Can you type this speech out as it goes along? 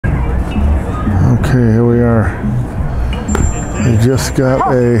Okay, here we are. We just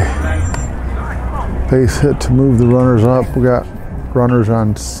got a base hit to move the runners up. We got runners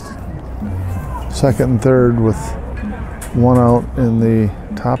on second and third with one out in the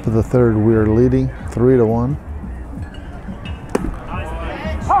top of the third. We are leading 3-1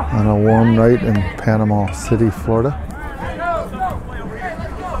 on a warm night in Panama City, Florida.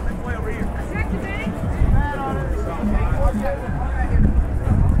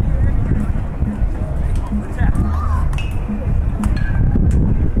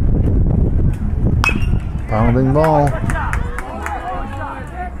 Bounding ball.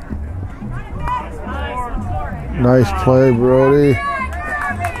 Nice play, Brody.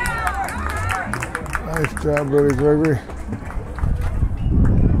 Nice job, Brody Gregory.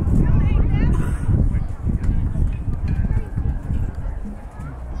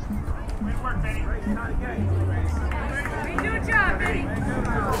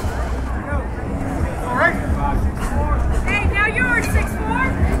 Hey, now you're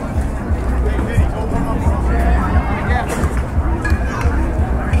 6'4".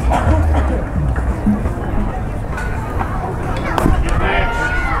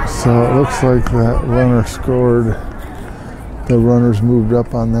 So it looks like that runner scored. The runners moved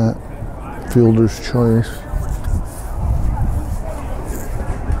up on that fielder's choice.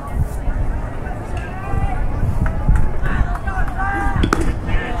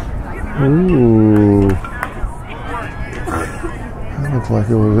 Ooh. That looked like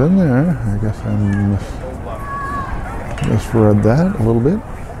it was in there. I guess I misread that a little bit.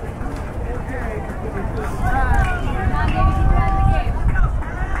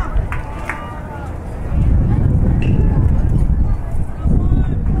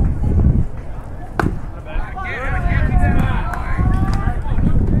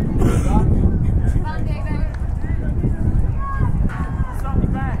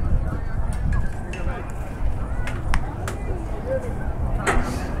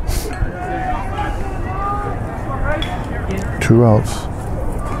 Two outs.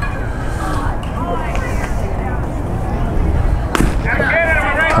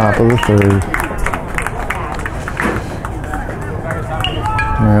 Top of the third.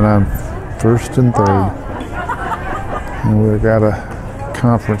 Man on first and third. And we've got a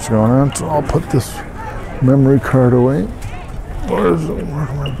conference going on, so I'll put this memory card away. Where is it?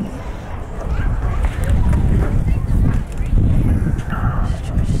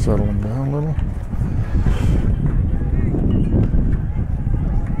 Settle them down a little.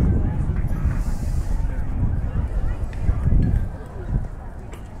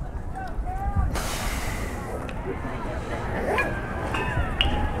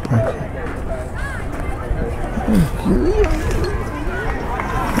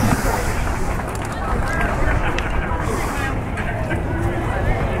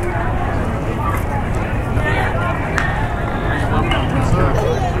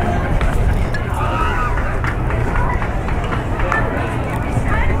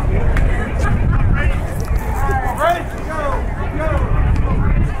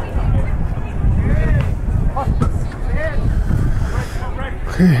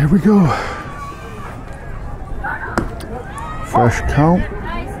 Okay, here we go. Fresh count.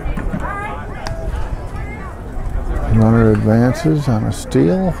 Runner advances on a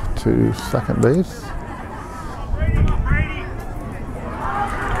steal to second base.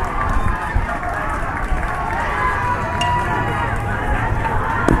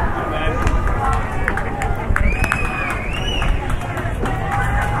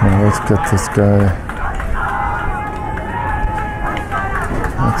 Now let's get this guy.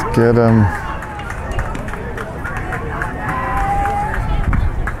 Let's get him.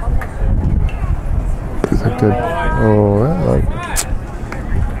 Oh, that like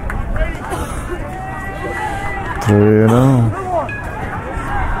 3-0.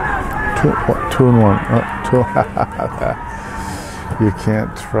 2-1. You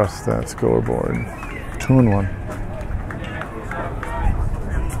can't trust that scoreboard. 2-1.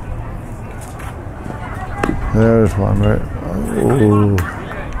 There's one, right? Oh.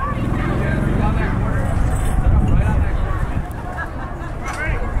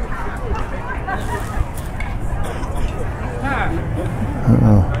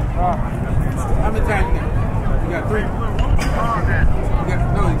 How many times you got? You got 3. You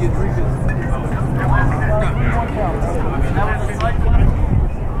get 3 pitches.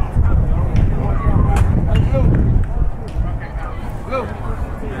 Blue.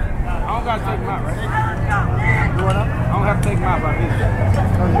 I don't got to take mine, right? I don't have to take mine right here.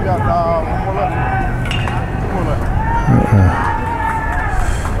 So you got one more left.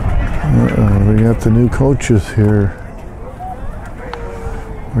 We got the new coaches here.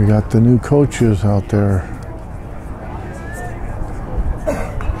 We got the new coaches out there.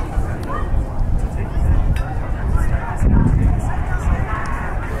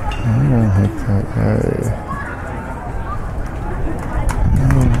 I don't think that guy.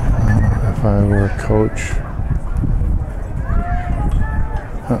 If I were a coach,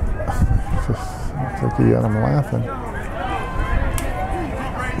 looks like you got him laughing.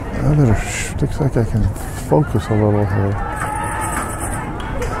 I better. Looks like I can focus a little here.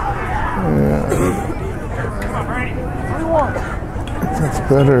 Yeah. That's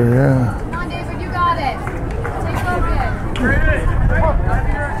better, yeah. Come on, David, you got it. Take focus.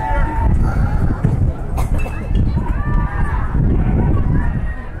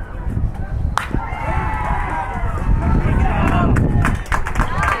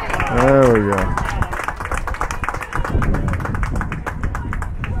 There we go.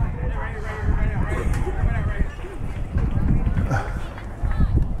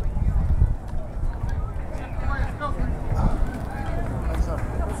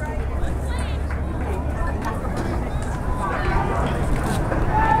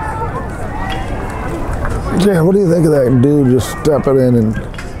 Yeah, what do you think of that dude just stepping in and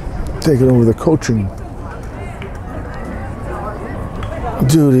taking over the coaching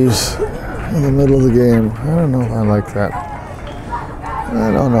duties in the middle of the game? I don't know if I like that.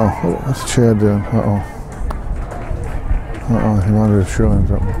 I don't know. What's Chad doing? He wanted to show him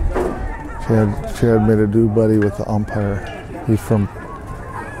something. Chad made a do buddy with the umpire. He's from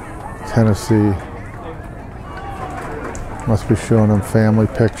Tennessee. Must be showing him family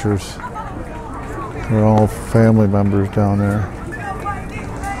pictures. They're all family members down there.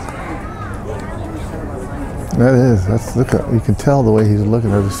 Look at, you can tell the way he's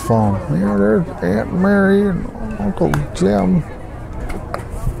looking at his phone. Yeah, there's Aunt Mary and Uncle Jim.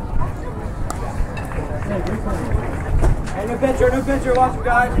 Hey, new pitcher, watch him,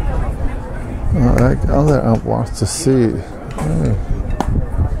 guys. That other ump wants to see. Hey.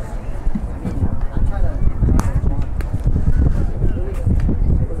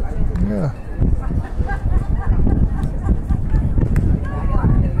 Yeah.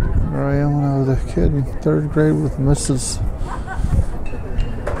 There I am when I was a kid in 3rd grade with Mrs.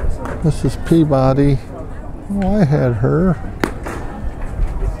 Peabody. Oh, I had her.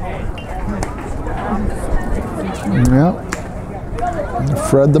 Yep.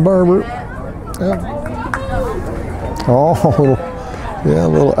 Fred the barber. Yep. Oh, yeah, a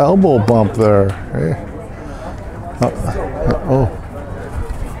little elbow bump there. Hey. Oh.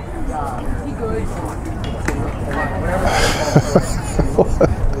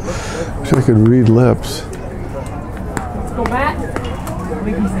 Wish I could read lips.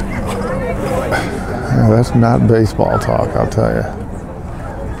 Yeah, that's not baseball talk, I'll tell you.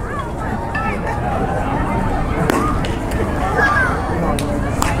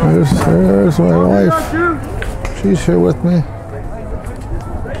 There's my wife. She's here with me.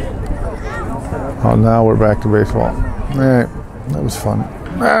 Oh, now we're back to baseball. All right, that was fun.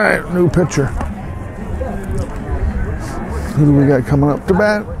 All right, new pitcher. Who do we got coming up to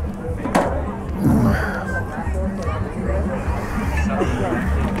bat?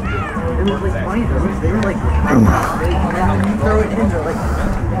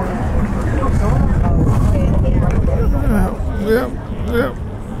 Yep.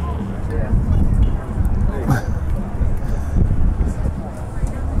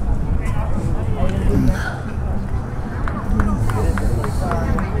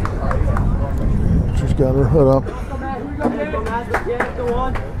 She's got her hood up.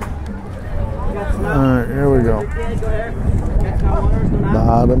 All right, here we go.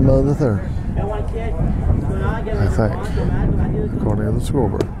 Bottom of the 3rd. I think, according to the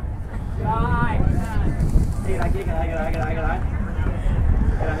scoreboard.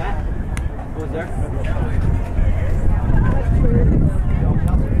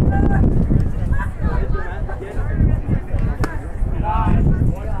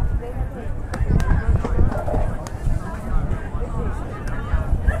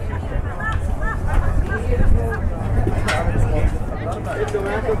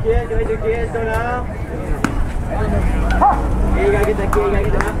 Go now. Hey, you gotta get that kid, you gotta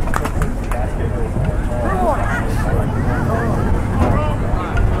get that.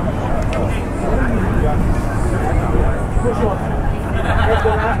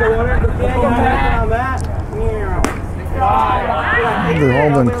 They've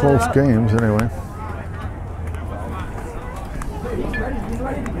all been close games anyway.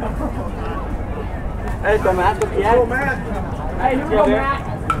 Hey, go Matt, go Matt. Hey, here we go, Matt.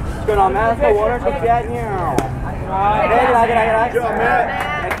 What's going on, Matt? Let's go water, go Matt. Hey, get out. Go, Matt.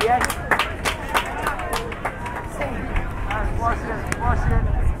 Wash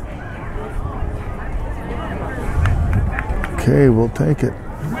it. Okay, we'll take it.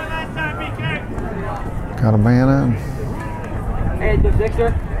 Got a man in. Hey, just sixer,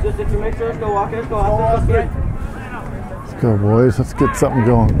 mixer. Let's go, Walker. Let's go, Austin. Let's go, boys. Let's get something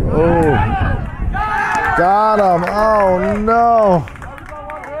going. Oh, got him. Oh, no.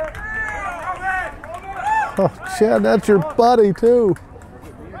 Oh, Chad, that's your buddy, too.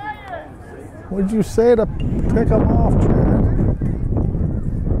 What'd you say to pick him off, Chad?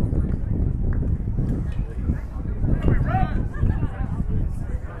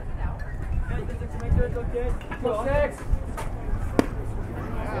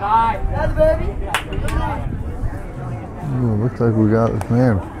 Ooh, looks like we got,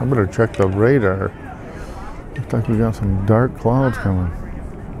 man, I better check the radar. Looks like we got some dark clouds coming.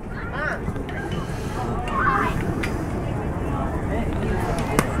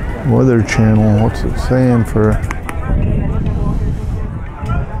 Weather channel, what's it saying for?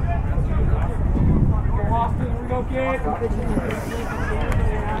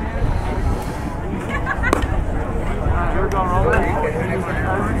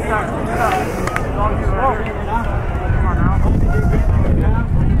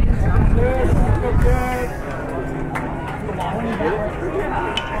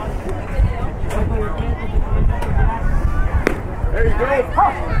 There you go.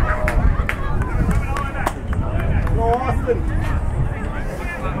 Go, Austin.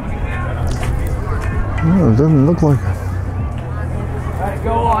 No, it doesn't look like it. Let's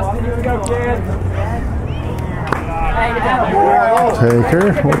go, Austin. Here we go, kid. We'll take her.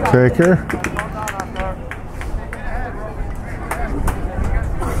 We'll take her.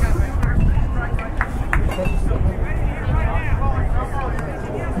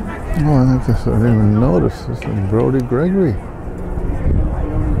 Oh, I think this, I didn't even notice. This is Brody Gregory.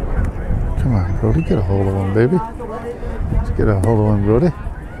 Come on, Brody, get a hold of him, baby. Let's get a hold of him, Brody.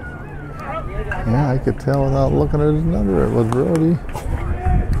 Yeah, I could tell without looking at his number. It was Brody.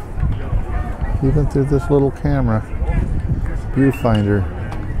 Even through this little camera viewfinder.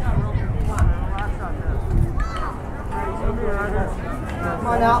 Come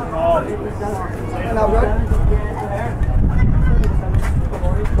on now. Come on, Brody.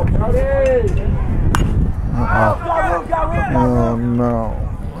 Oh no.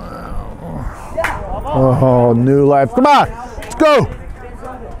 Oh, new life. Come on, let's go.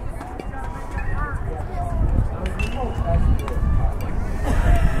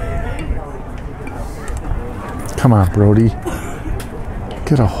 Come on, Brody.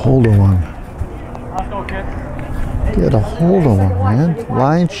 Get a hold of one. Get a hold of one, man.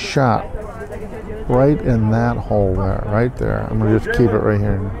 Line shot. Right in that hole there, right there. I'm gonna just keep it right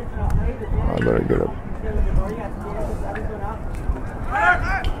here. I better get it.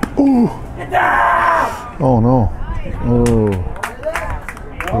 Ooh. Oh no. Oh.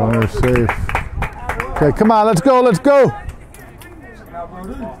 Runner's safe. Okay, come on, let's go, let's go.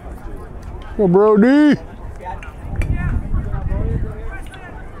 Go, Brody.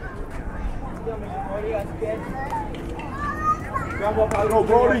 Go,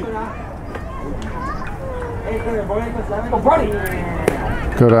 Brody.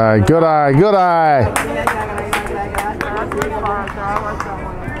 Good eye, good eye, good eye.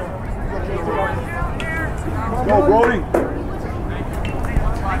 Go, Brody.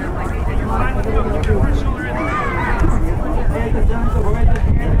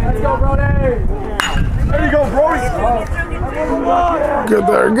 Let's go, Brody. There you go, Brody. Get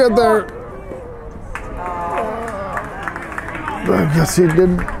there, get there. I guess he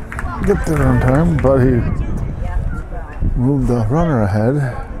didn't get there on time, but he moved the runner ahead.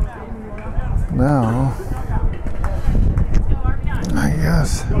 Now, I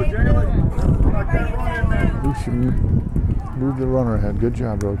guess we should move the runner ahead. Good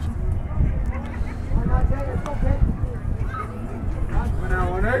job, Rhodes.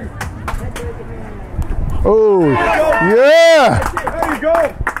 Oh, yeah! There you go.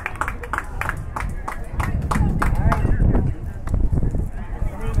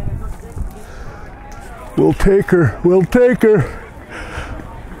 We'll take her. We'll take her.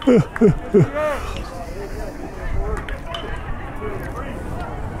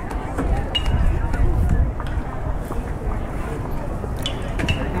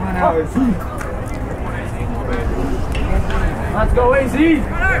 Let's go, AZ.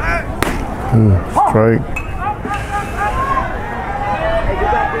 Strike. Hey, get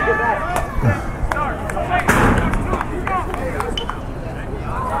back, get back.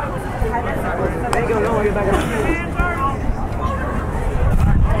 There you go, no, get back up.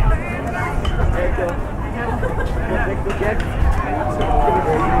 There you go. Good kick.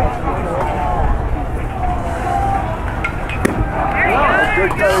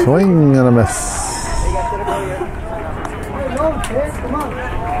 Swing and a miss.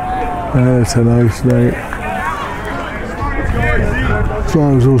 It's a nice night. As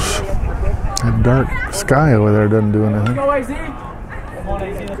long as that dark sky over there doesn't do anything.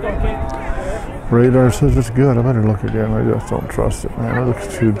 Radar says it's good. I better look again. I just don't trust it, man. It looks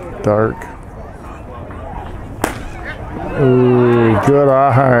too dark. Ooh, good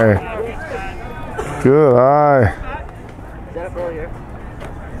eye. Good eye.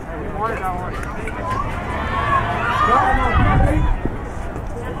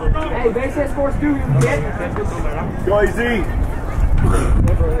 Hey, base hit scores 2, you get. Go easy.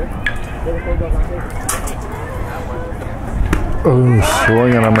 Oh,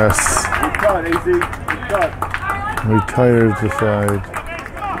 swing and a miss. Good cut, easy. Good cut. Retires the side.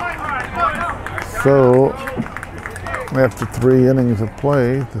 So, after 3 innings of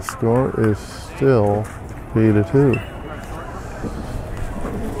play, the score is still 3-2.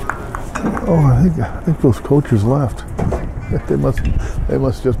 Oh, I think those coaches left. They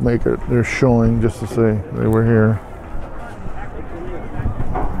must just make it. They're showing just to say they were here.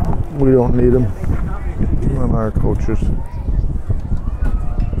 We don't need them on our coaches.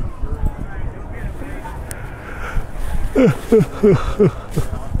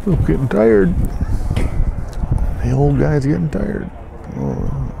 I'm getting tired. The old guy's getting tired.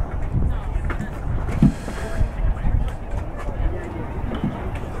 Oh.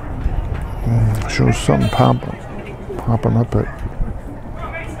 Shows something popping up at.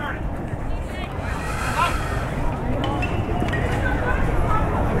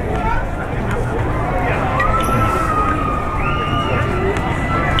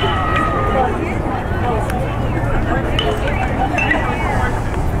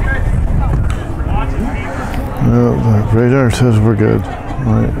 Well, the radar says we're good.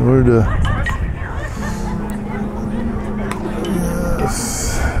 All right, we're the.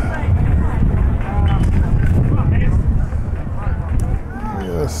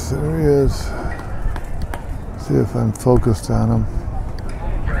 Yes, there he is. See if I'm focused on him.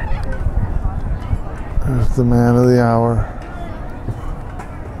 There's the man of the hour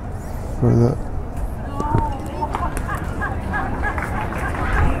for the.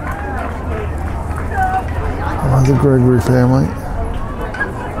 The Gregory family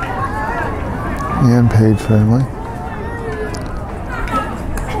and Page family.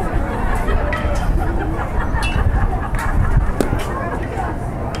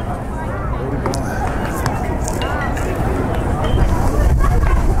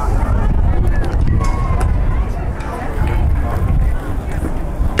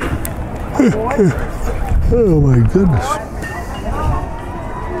 Oh my goodness.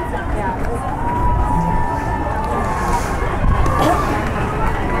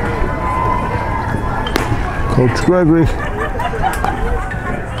 Coach Gregory.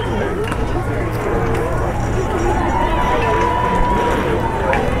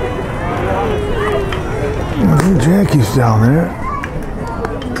 I think Jackie's down there.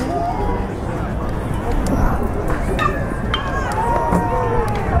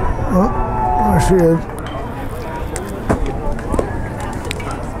 Oh, there she is.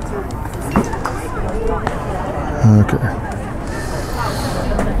 Okay.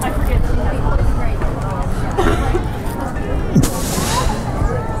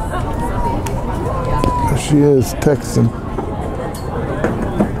 She is texting.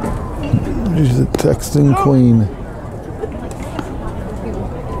 She's the texting queen.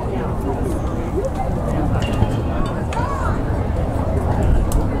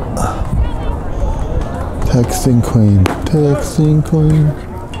 Texting queen. Texting queen.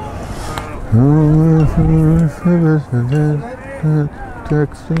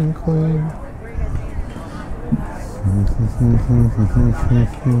 Texting queen.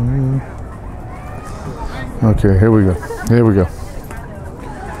 Okay, here we go. Here we go.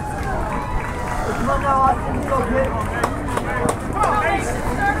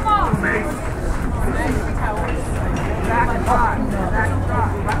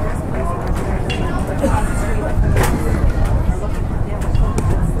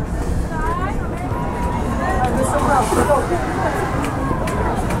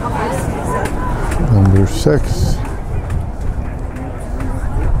 Number 6.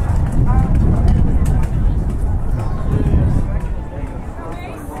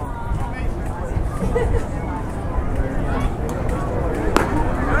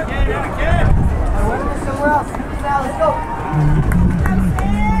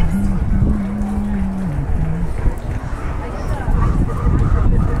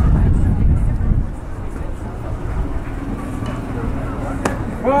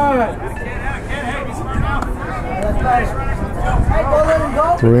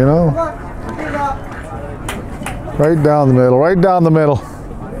 Right down the middle, right down the middle. All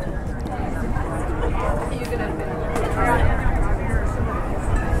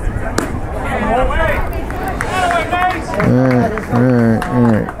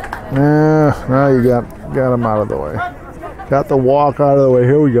right. Now you got him out of the way. Got the walk out of the way.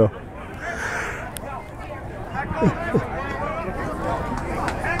 Here we go.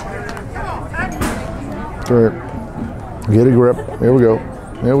 That's right. Get a grip. Here we go.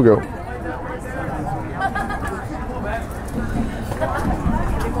 Here we go.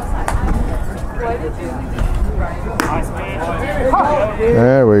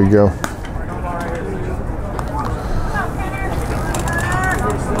 There we go.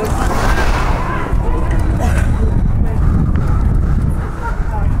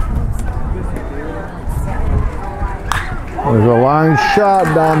 There's a line shot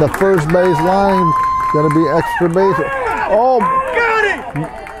down the first base line. Gonna be extra base. Oh! Got it!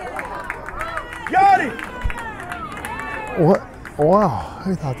 Got it! What? Wow!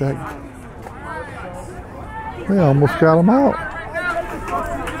 I thought that. We almost got him out.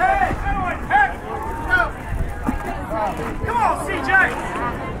 Come on, CJ!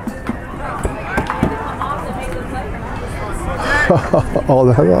 Oh,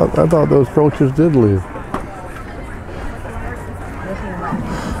 I thought those coaches did leave.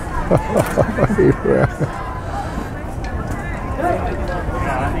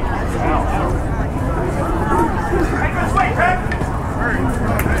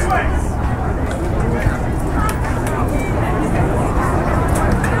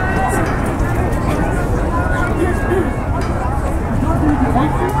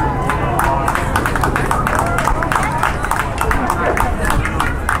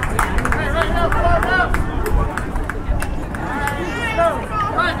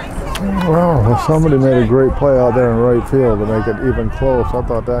 Wow, somebody made a great play out there in right field to make it even close. I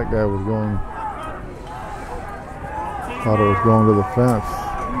thought that guy was going, to the fence.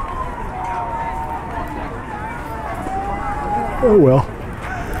 Oh well.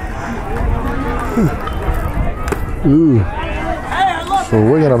 Ooh.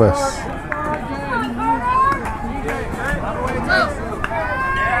 Swing and a miss.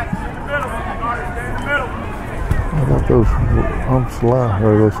 I thought those umps left,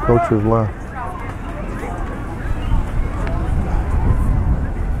 or those coaches left.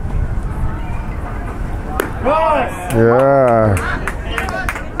 Yeah.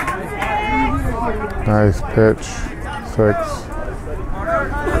 Nice pitch. 6.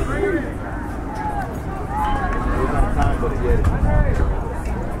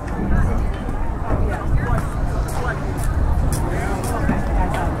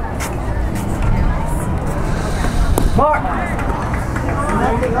 Mark!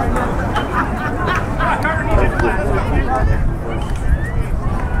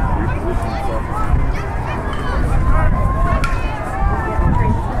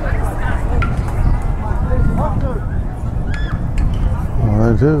 Well, I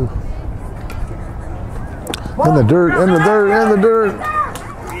do. In the dirt, in the dirt, in the dirt.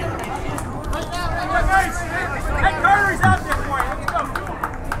 Hey, Carter's out there for you. Let's go.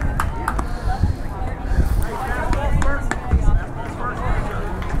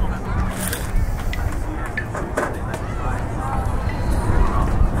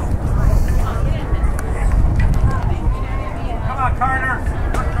 Come on, Carter.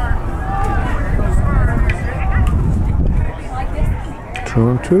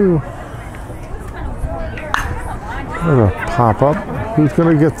 2-2. There's a pop up. Who's going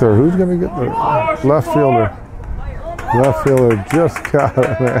to get there? Who's going to get there? Left fielder. Left fielder just got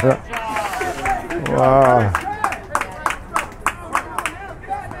it, man. Wow.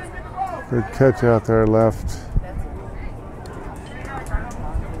 Good catch out there, left.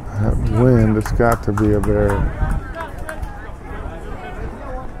 That wind, it's got to be a bear.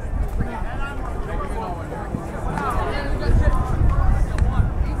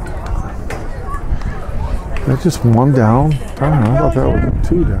 That's just 1 down. I don't know. I thought that was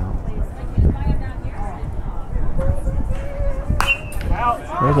 2 down.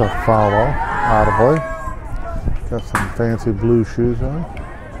 There's a foul ball. Out of play. Got some fancy blue shoes on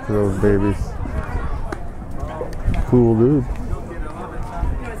for those babies. Cool dude.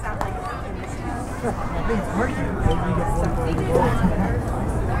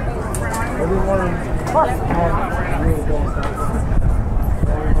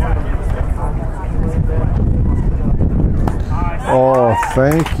 Oh,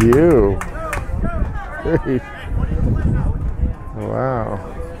 thank you. Great. Wow.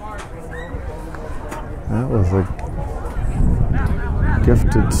 That was a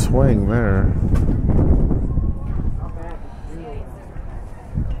gifted swing there.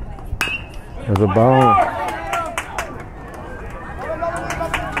 There's a bounce.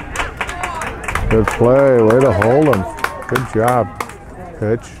 Good play. Way to hold him. Good job.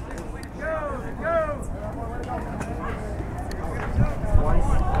 Pitch.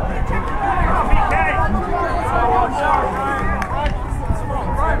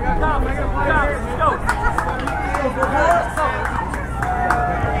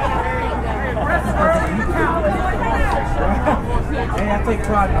 Hey, I take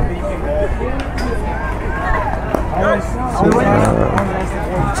pride in beating A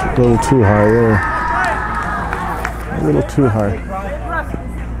little too high there. A little too high.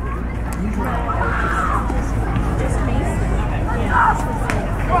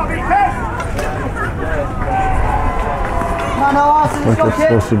 Like it's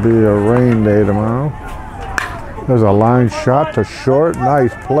supposed to be a rain day tomorrow. There's a line shot to short.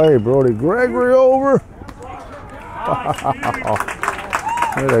 Nice play, Brody Gregory over. Wow.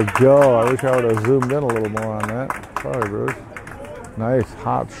 Way to go. I wish I would have zoomed in a little more on that. Sorry, Bruce. Nice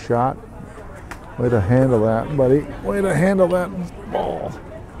hot shot. Way to handle that, buddy. Way to handle that ball.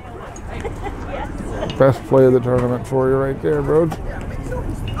 Best play of the tournament for you right there, Bruce.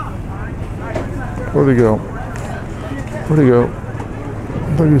 Where'd he go? Where'd he go? I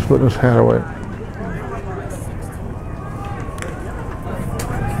think he's putting his hat away.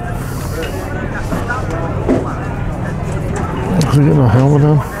 Is he getting a helmet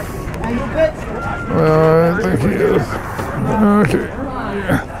on? I think he is. Okay.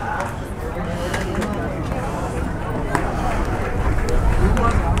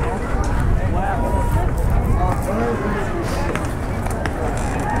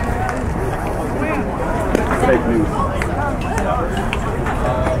 Fake news.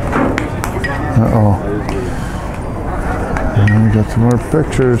 Uh-oh. And we got some more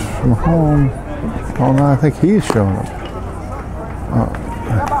pictures from home. Oh, no, I think he's showing up.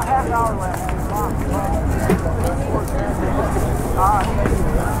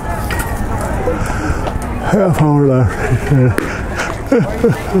 Half hour left.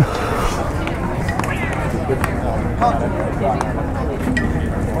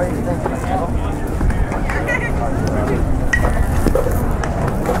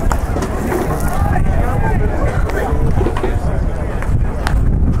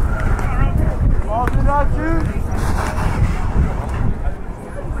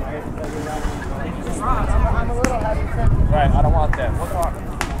 Right, I don't want that. What's on?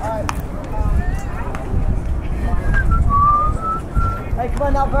 Hey, come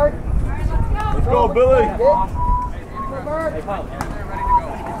on now, Bert. Let's go, Billy.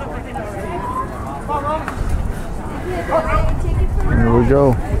 Here we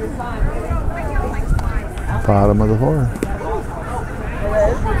go. Bottom of the fourth.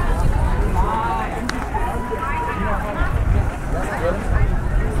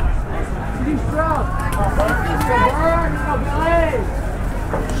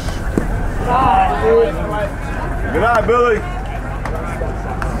 Good night, Billy.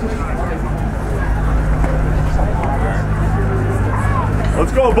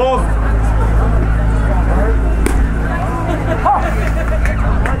 Let's go, Bull.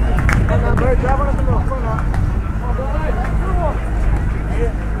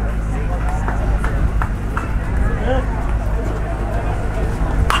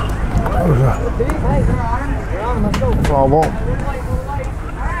 Foul ball.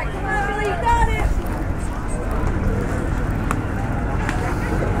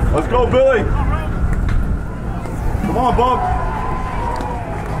 Let's go, Billy. Come on, Bub.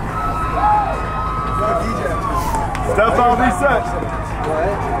 Step out, reset.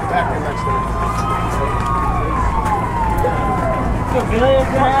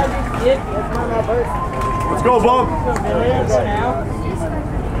 Let's go, Bub.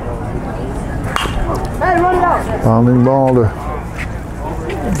 Hey, run it out. Bounding ball to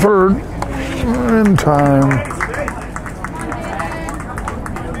third in time.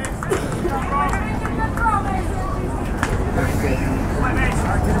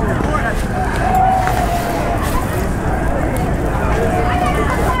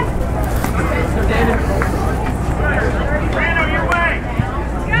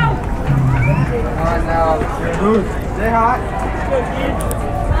 Stay hot.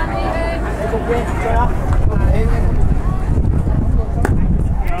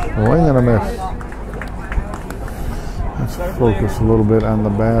 Wing and a miss. Let's focus a little bit on the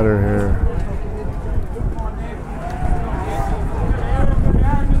batter here.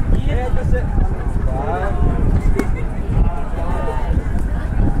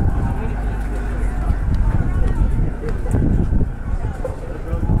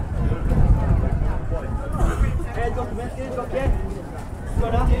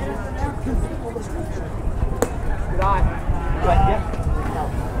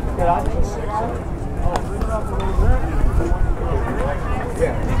 Let's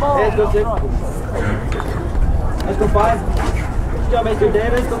go 6. Let's go 5. Let's go Mr.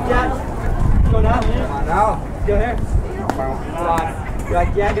 Davis. Go Cat. Let's go now. Come on now. Let's go here. Come on. Get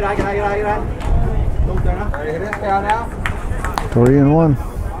out. Go there now. Ready to hit it? Stay out now. 3 and 1.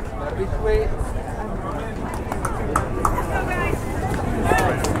 That'll be sweet.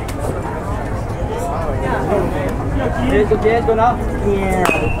 Let's go kids. Go now. Yeah.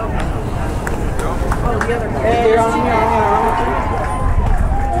 Hey, you're on here.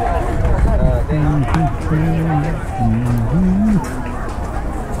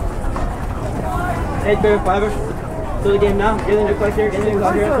 Hey, David, Fiver. So the game now. Get into place here. Get into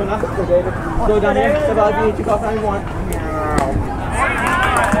out here. So now. Go, David. Go down here. Step out. You 2 calls time 1.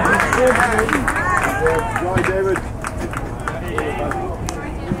 Joy, David.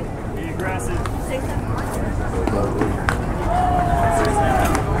 Be aggressive.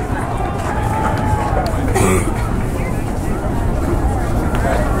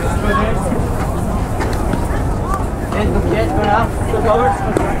 Get, go now. Go forward.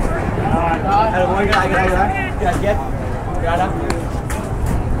 Get. Got up.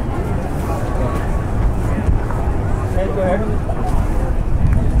 Let's go here.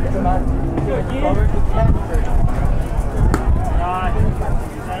 Come on. Forward.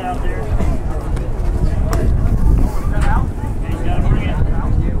 That out there. He's got to bring it.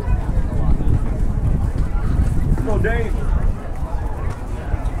 Go, Dave.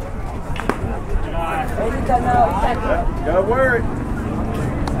 Gotta wear it.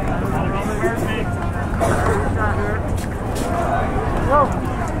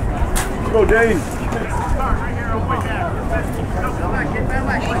 Go, Dane.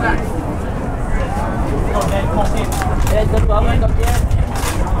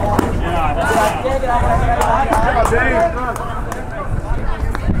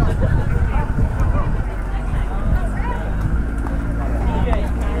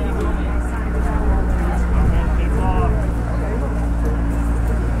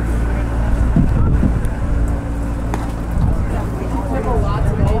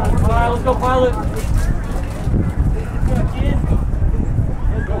 Let's go, pilot.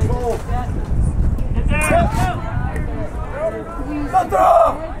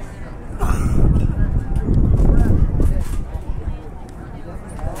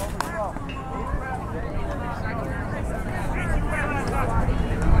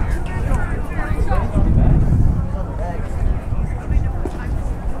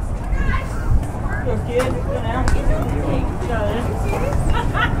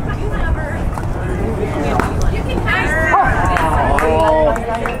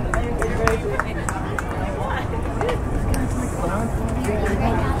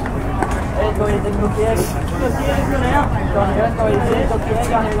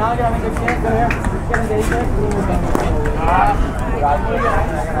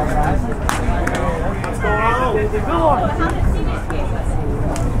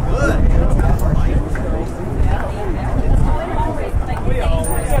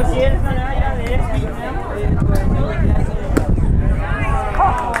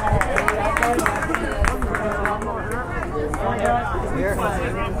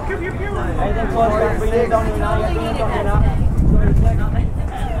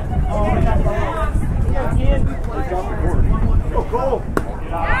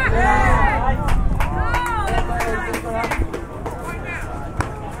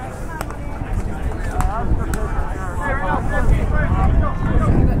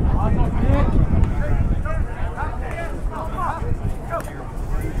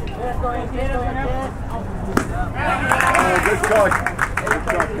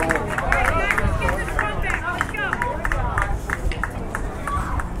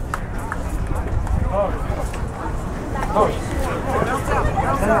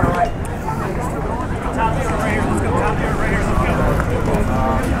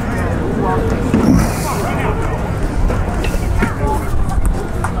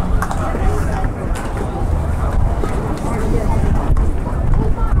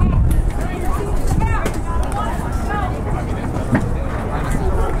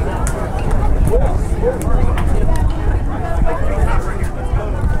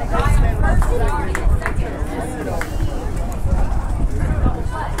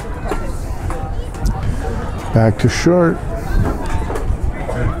 Back to short.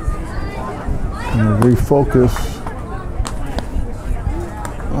 And refocus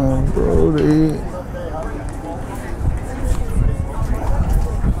on Brody.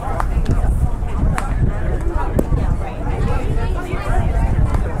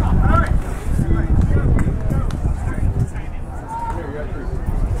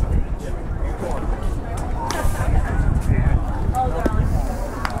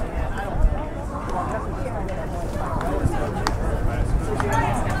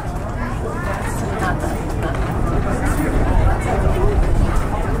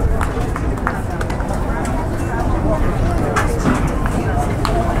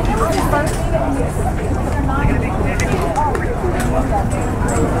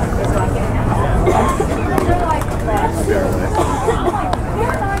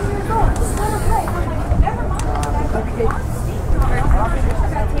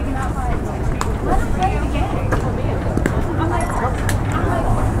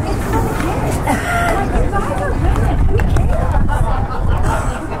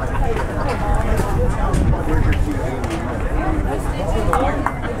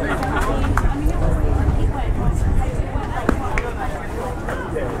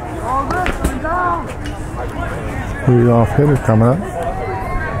 Lead-off hitter coming up.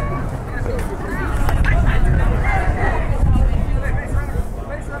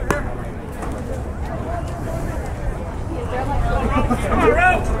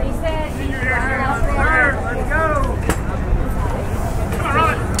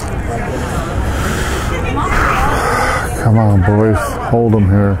 Come on, boys. Hold them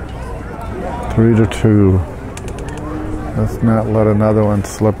here. 3-2. Let's not let another one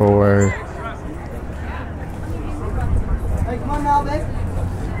slip away. Hey, come on now, babe.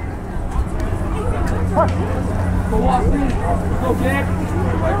 Go, Jack.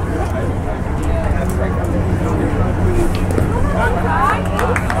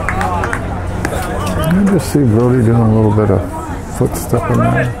 Can you just see Brody doing a little bit of foot stepping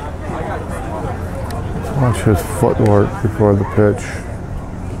there? Watch his footwork before the pitch.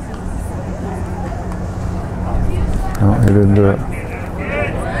 No, he didn't do it.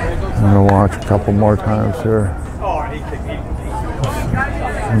 I'm going to watch a couple more times here.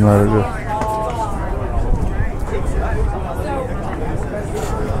 And let it just...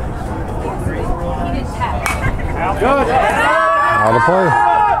 Out of play.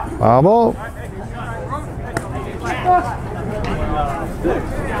 Foul ball.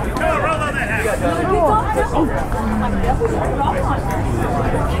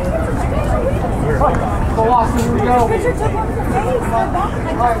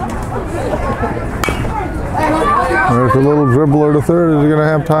 There's a little dribbler to third. Is he going to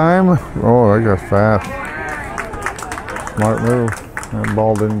have time? Oh, that got fast. Smart move. That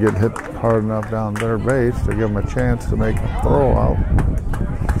ball didn't get hit hard enough down third base to give him a chance to make a throw out.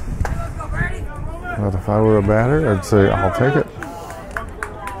 But if I were a batter, I'd say, I'll take it.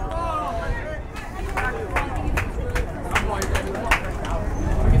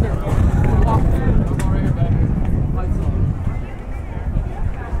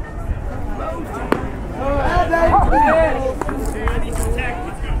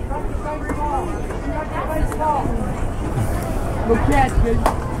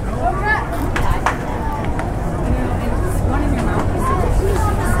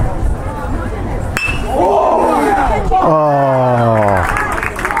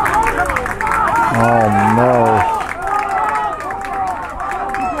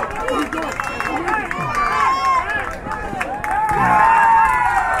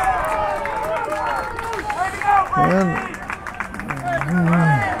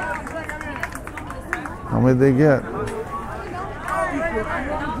 How many did they get?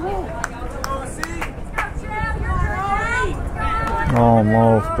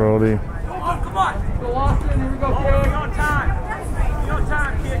 Almost, Brody. Come on. Go Austin, here we go, kid. You're on time. You're on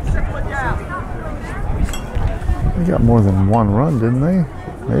time, kid. Sit foot down. They got more than one run, didn't they?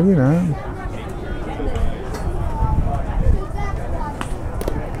 Maybe not.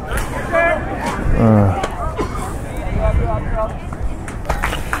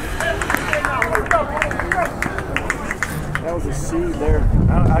 That was a seed there.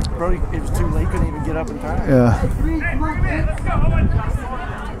 Brody, it was too late. Couldn't even get up in time. Yeah.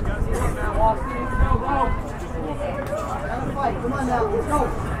 Come on now, let's go.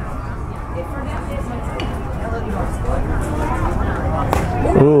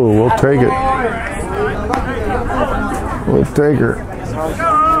 Ooh, we'll take it. We'll take her.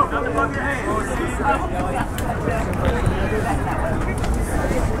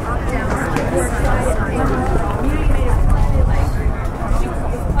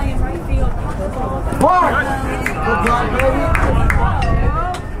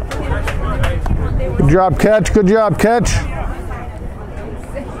 Good job, catch. Good job, catch.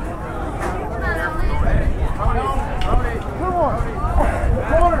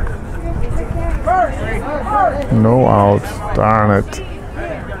 No outs. Darn it.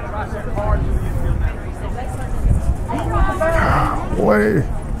 Way.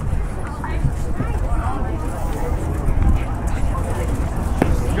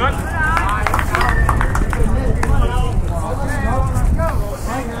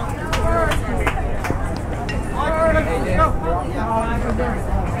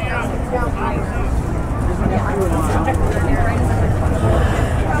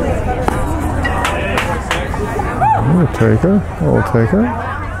 taker. Little taker.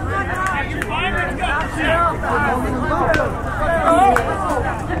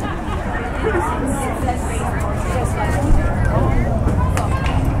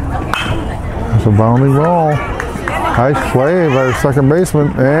 It's a bounding ball. Nice play by the second baseman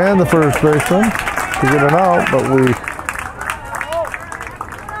and the first baseman to get it out, but we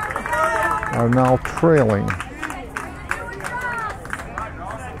are now trailing.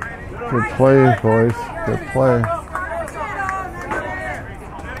 Good play, boys. Good play.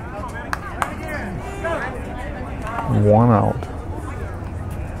 One out.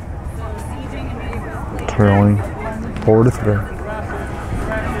 Trailing 4-3.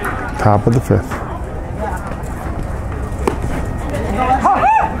 Top of the fifth.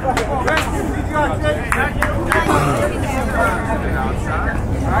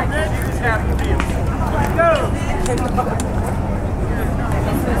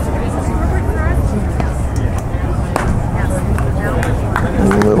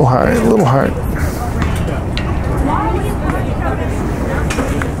 A little high, a little high.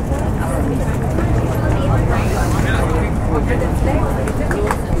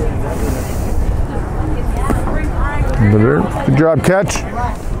 Good job, catch.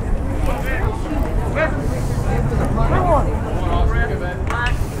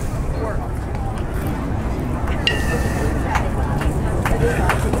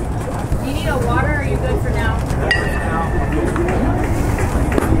 You need a water, or are you good for now?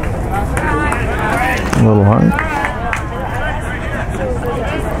 A little high.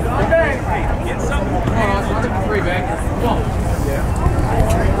 Get something. Three back. Come on.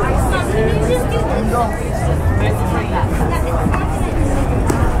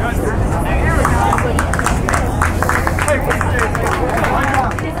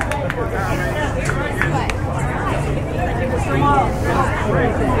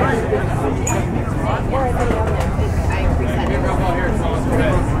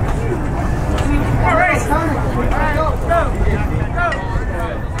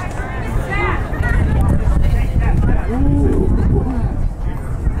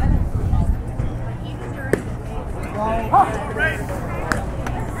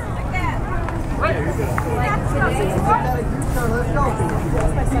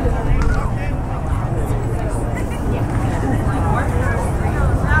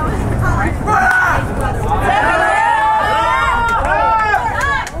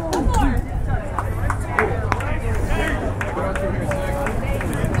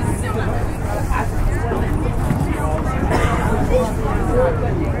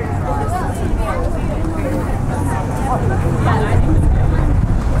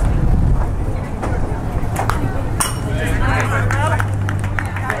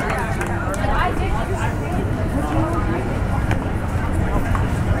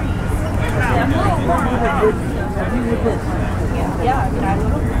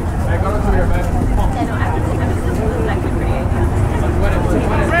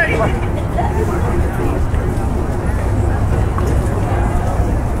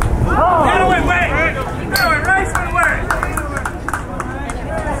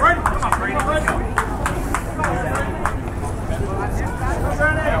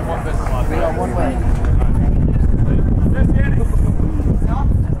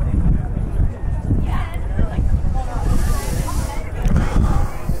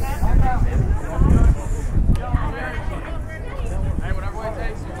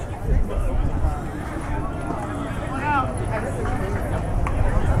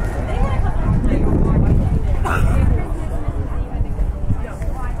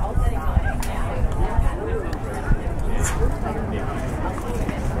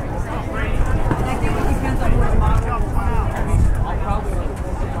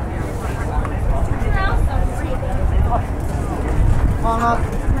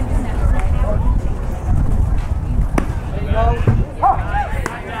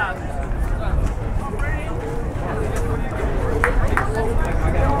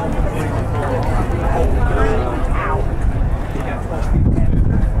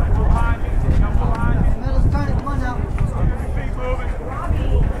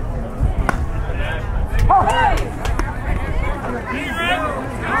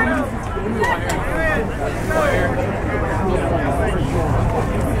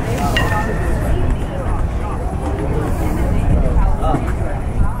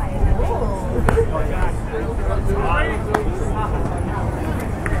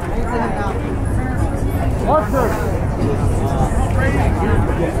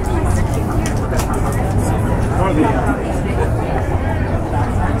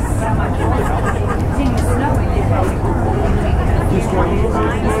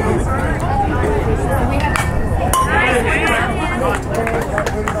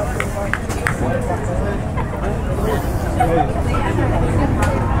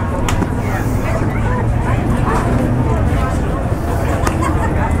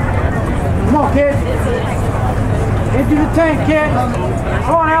 tank, kid.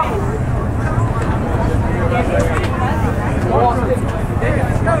 Come on out.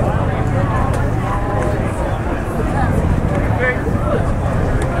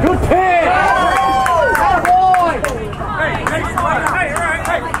 Good pitch. Good boy.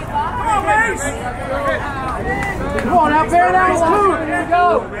 Come on now, bear down with 2. Here we go.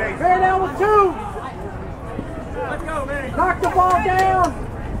 Bear down with 2. Let's go, man. Knock the ball down.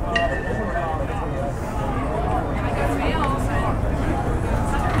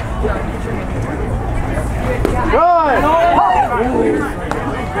 Good. All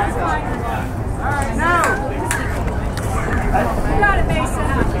right, now. You got it, Mason.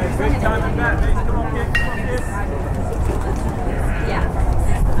 Big time in that. Mason, come on, kid. Come on, kid. Yeah.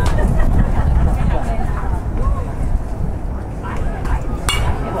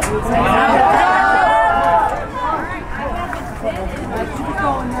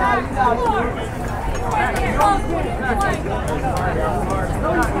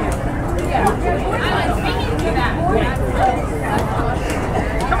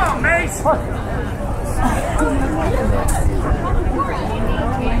 Come on, Mace.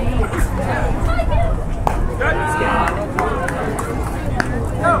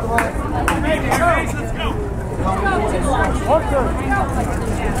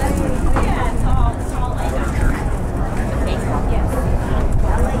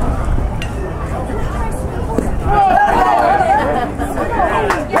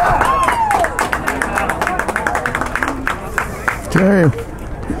 Okay, I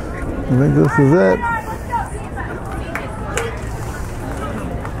think this is it.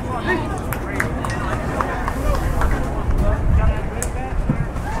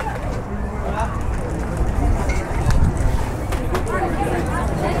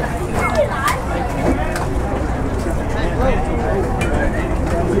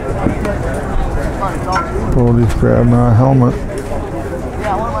 Brody's grabbed my helmet.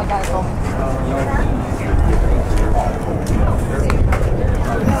 Yeah, one of my guys told me.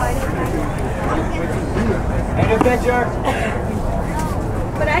 And your picture.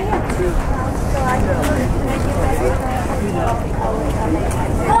 But I have 2 pounds, so I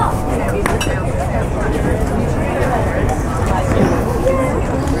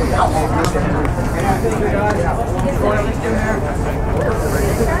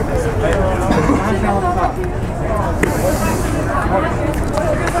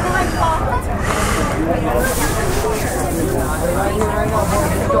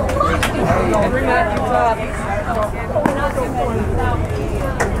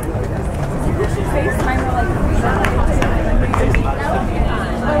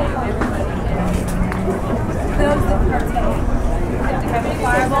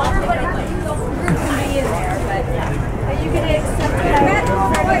you can accept that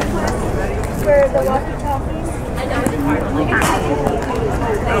for the walkie-talkies. I know it's hard.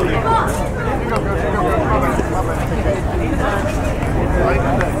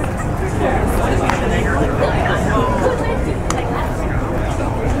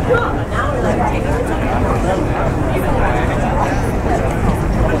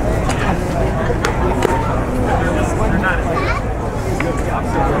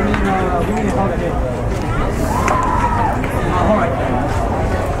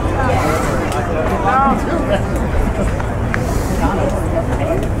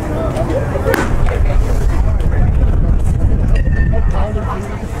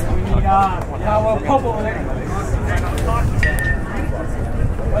 Pope over there.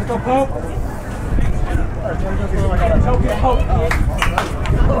 Let's go, Pope. Tokyo Pope, kid.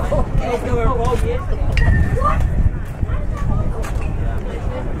 Tokyo Pope, kid.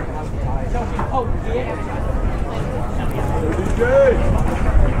 Tokyo Pope, kid.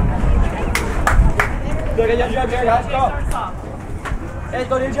 Look at your jump here, guys. Go. Let's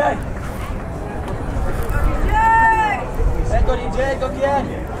go, DJ. Let's go, DJ. Go, kid.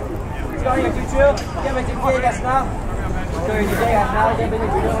 Let's go here, Choo-Choo. Get back to the guys now. Let's go here, DJ, guys now. Get back to the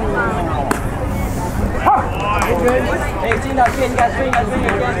hey, see now, kid. You guys swing, Let's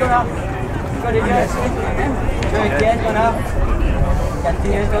go now. Go, DJ. Go, kid. Go now. Got the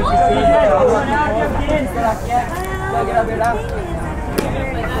hands, go, kid. Go now, kid. Go now, kid. Go, get up here now.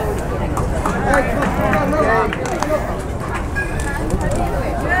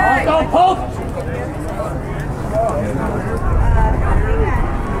 Let's go, Pope.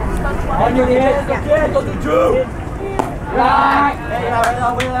 On your head, go to Drew. Right. Hey,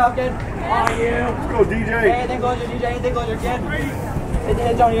 now, wheel out, kid. On you. Let's go, DJ. Hey, then goes your DJ, then goes your kid. Hey,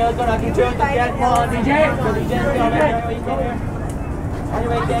 then Johnny, let's go now, kid. Go, kid. Come on, DJ. Go, DJ. Get on back here. Go here.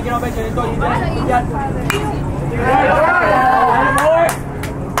 Anyway, kid, get on back here. Let's go, DJ.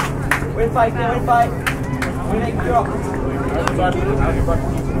 Kid. Win fight, kid. Win fight. We make it drop. Let's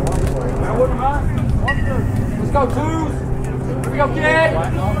go, twos. Here we go, kid.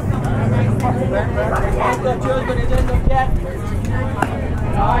 Let's go, twos. Go, DJ. Go, kid.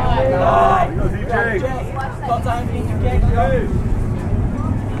 Go, DJ. Go, time. DJ. Go.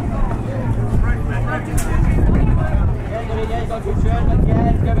 Go, DJ. Go, twos. Go,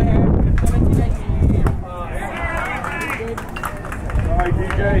 kid. Go, over here. Go, DJ. All right,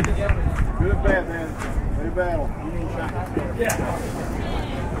 DJ. Good at bat, man. Way to battle.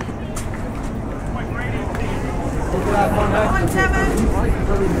 Come on, Seven.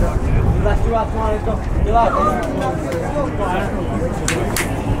 Last two outs, come on, let's go. Good luck.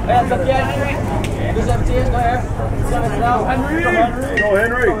 Hands up, kid. Do 17, go here. 7 now. Henry. Go, Henry. Go,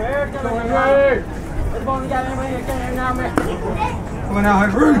 Henry. Go here. Go, Henry. Let's go, we got Henry. You can't hear now, man. Come on now,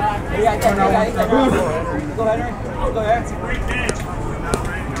 Henry. Go, Henry. Go here.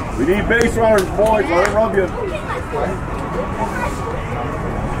 We need base runners, boys. Let it rub you.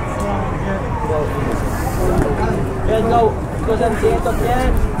 Let's go. Go 17, go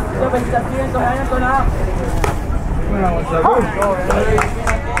 10. 17, go Henry. Go now. Go, Henry.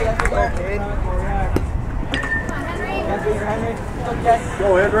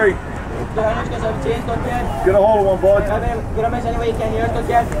 Go, Henry. Go, Henry. Go 17, go 10. Get a hold of one, bud. Get a miss anyway you can here. Go 10.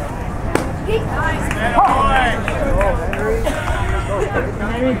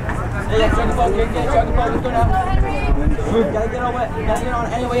 Hey, let's try to focus. Try to focus. Go now. Gotta get on it. Gotta get on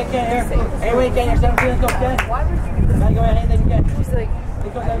any way you can here. Any way you can here. 17, go 10. Gotta go anything you can. She's like,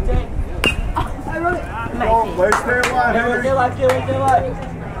 let's go 17. I wrote it. Go, let's stay alive, Henry. Stay alive, stay alive.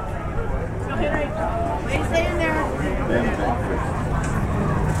 Wait, stay in there.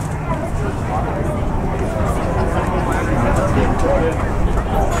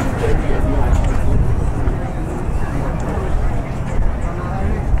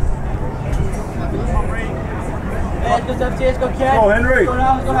 Let's go 17, let's go Ken. Go, Henry. Go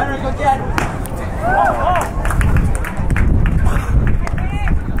now, go Henry, go Ken.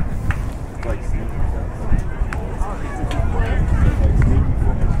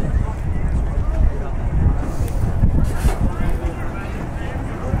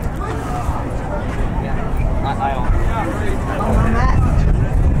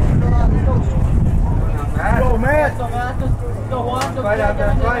 Go, Matt. Go one, go right out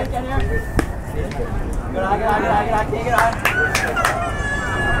there, right. Get on.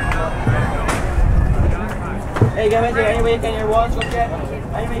 Hey, get in there. Anyway, you can hear one, go get.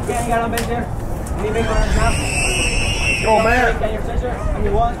 Anyway, you can, you got on in there. Any big ones now? Go, Matt. Get your sister. And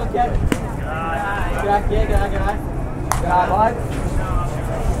you one, go get. Get on. Live.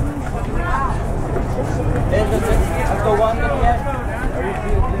 Let's go one, go get.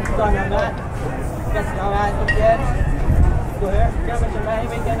 Go on, Matt. Yes, now, Matt, go get. Go here. Get on, Mr. Matt.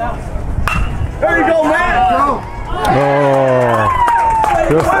 Anyway, get now. There you go, Matt. Go. Oh,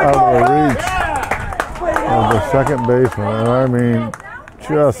 just out of the reach of the second baseman. And I mean,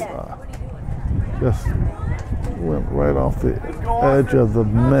 just went right off the edge of the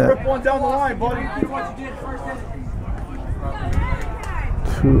mitt. Rip one down the line, buddy.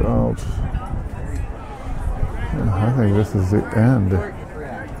 2 outs. I think this is the end.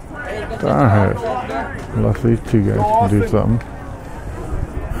 Darn it. Unless these two guys can do something.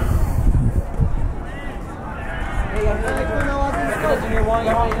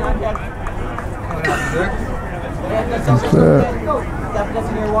 That's it.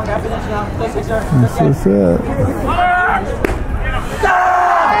 This is it.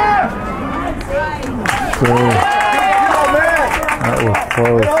 So, that was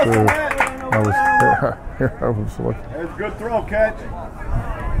close too. I was looking. That's a good throw, catch.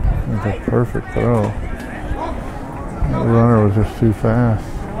 That's a perfect throw. That runner was just too fast.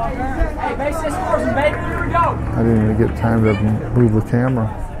 Hey, base this scores and baby, here we go. I didn't even get time to move the camera.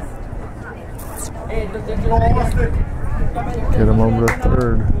 Get him over to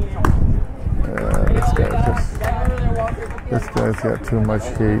third. This guy's got too much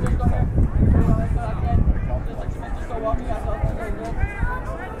heat.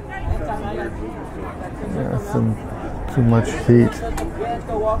 Yeah, too much heat.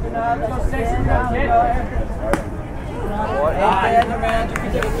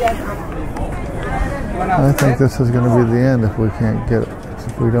 I think this is going to be the end if we can't get it,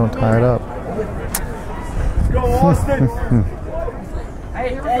 if we don't tie it up. Go, Austin. Hey,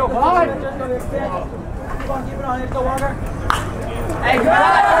 here we go, bud. Keep on keeping on. Let's go, Walker. Hey, good.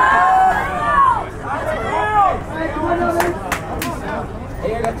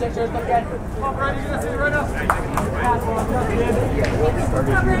 Hey, you got 6 years. Look at it. Come on, Brad. You're going to see it right now.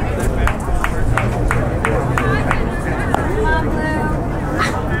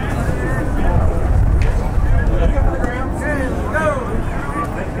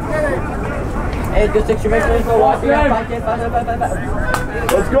 Hey, good situation. Let's go walk.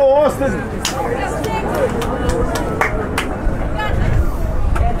 Let's go, Austin.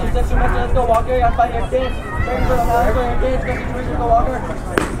 Hey, good situation. Let's go walk. You got 5 your kids. Turn for the line. Go your kids. Good situation. Go walker.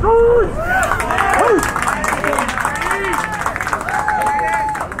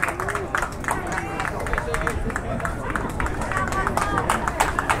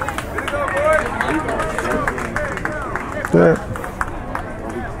 There.